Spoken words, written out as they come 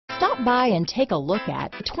Stop by and take a look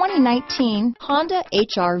at the 2019 Honda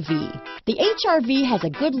HR-V. The HR-V has a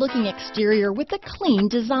good-looking exterior with a clean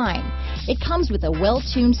design. It comes with a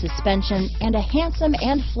well-tuned suspension and a handsome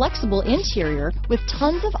and flexible interior with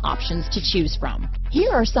tons of options to choose from.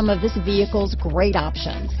 Here are some of this vehicle's great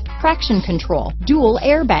options: traction control, dual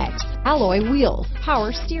airbags, alloy wheels,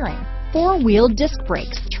 power steering, four-wheel disc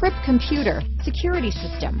brakes, trip computer, security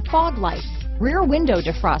system, fog lights, rear window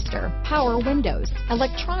defroster, power windows,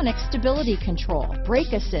 electronic stability control,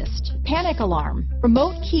 brake assist, panic alarm,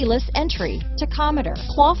 remote keyless entry, tachometer,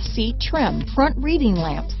 cloth seat trim, front reading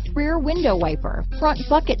lamps, rear window wiper, front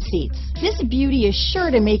bucket seats. This beauty is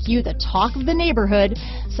sure to make you the talk of the neighborhood,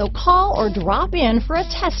 so call or drop in for a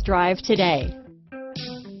test drive today.